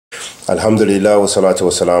Alhamdulillah wa salatu wa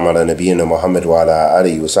salam ala nabiyyina Muhammad wa ala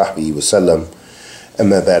alihi wa sahbihi wa sallam.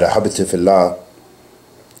 Amma ba'da, habita fillah.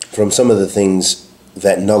 From some of the things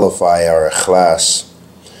that nullify our ikhlas,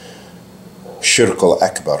 shirk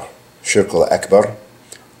al-akbar. Shirk al-akbar,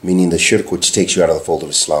 meaning the shirk which takes you out of the fold of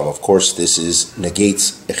Islam. Of course, this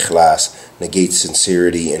negates ikhlas, negates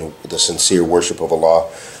sincerity and the sincere worship of Allah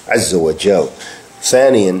Azza wa Jal.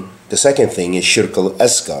 Thaniyan, the second thing is shirk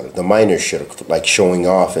al-asghar, the minor shirk, like showing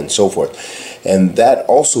off and so forth. And that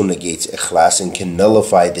also negates ikhlas and can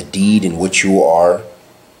nullify the deed in which you are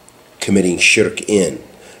committing shirk in.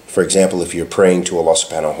 For example, if you're praying to Allah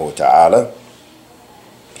subhanahu wa ta'ala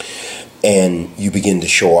and you begin to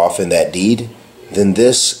show off in that deed, then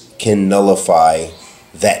this can nullify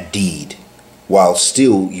that deed while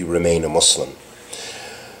still you remain a Muslim.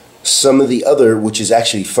 Some of the other, which is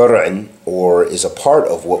actually far'an, or is a part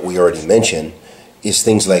of what we already mentioned, is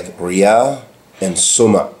things like riya and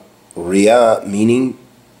sum'a. Riya meaning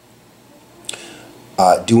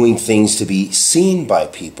doing things to be seen by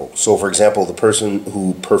people. So for example, the person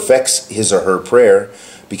who perfects his or her prayer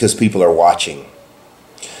because people are watching,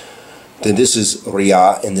 then this is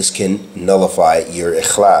riya, and this can nullify your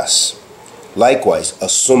ikhlas. Likewise, a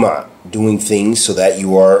sum'a, doing things so that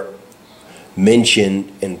you are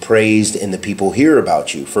mentioned and praised and the people hear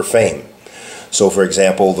about you for fame. So for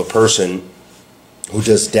example, the person who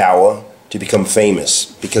does da'wah to become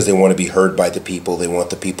famous because they want to be heard by the people, they want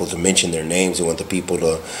the people to mention their names, they want the people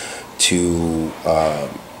to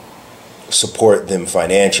support them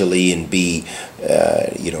financially and be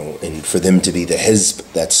and for them to be the hizb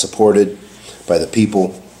that's supported by the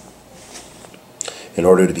people in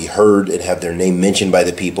order to be heard and have their name mentioned by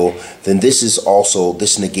the people, then this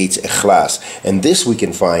negates ikhlas. And this, we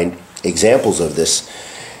can find examples of this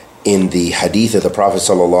in the Hadeeth of the Prophet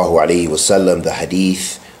sallallahu alaihi wasallam, the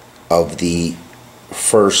Hadeeth of the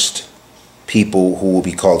first people who will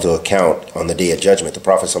be called to account on the Day of Judgment. The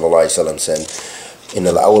Prophet sallallahu alaihi wasallam said, "In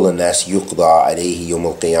al-awwal nas yuqda alayhi yawm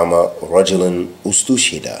al-qiyamah rajulan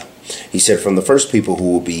ustushhida." He said, from the first people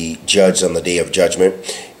who will be judged on the Day of Judgment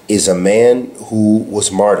is a man who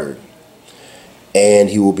was martyred, and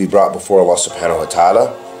he will be brought before Allah subhanahu wa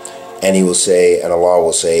ta'ala, and he will say, and Allah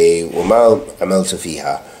will say, وَمَا عَمَلْتَ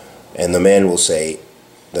فِيهَا, and the man will say,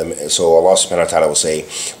 so Allah subhanahu wa ta'ala will say,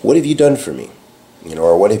 what have you done for me?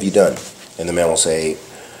 Or what have you done? And the man will say,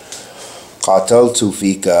 قَاتَلْتُ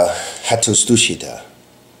فِيكَ حَتَّى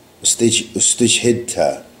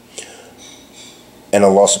اسْتُشْهِدْتَ. And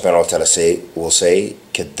Allah subhanahu wa ta'ala will say,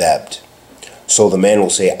 كَذَّبْتَ. So the man will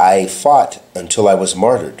say, I fought until I was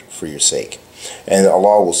martyred for your sake. And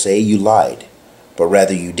Allah will say, you lied, but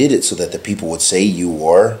rather you did it so that the people would say you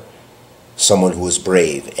were someone who was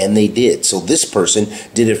brave. And they did. So this person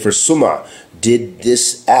did it for sum'a, did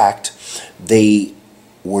this act. They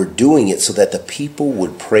were doing it so that the people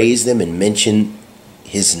would praise them and mention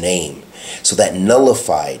his name. So that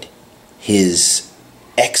nullified his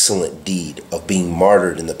excellent deed of being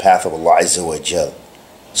martyred in the path of Allah Azza wa Jal.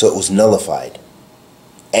 So it was nullified.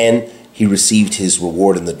 And he received his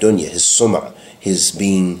reward in the dunya, his sum'a, his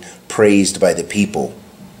being praised by the people.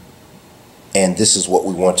 And this is what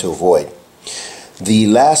we want to avoid. The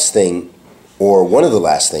last thing, or one of the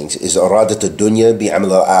last things, is aradat ad-dunya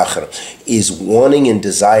bi-amal al-akhirah, is wanting and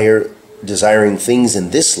desiring things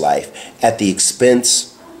in this life at the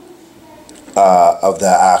expense of the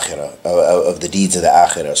akhirah, of the deeds of the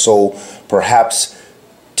akhirah. So perhaps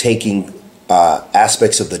taking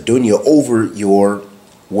aspects of the dunya over your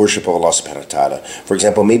worship of Allah subhanahu wa ta'ala. For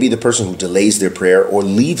example, maybe the person who delays their prayer or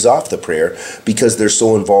leaves off the prayer because they're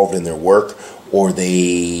so involved in their work, or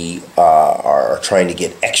they are trying to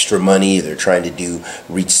get extra money, they're trying to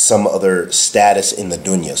reach some other status in the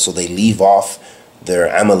dunya, so they leave off their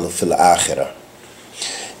amal fil akhirah.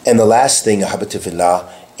 And the last thing, ahabati fillah,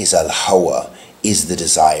 is al-hawa, is the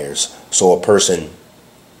desires. So a person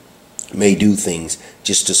may do things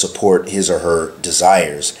just to support his or her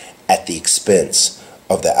desires at the expense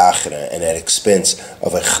of the akhirah and at expense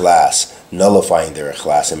of ikhlas, nullifying their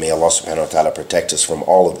ikhlas. And may Allah subhanahu wa ta'ala protect us from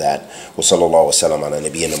all of that. Wa sallallahu wa sallam ala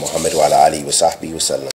nabiyyina Muhammad wa ala alihi wa sahbihi wa sallam.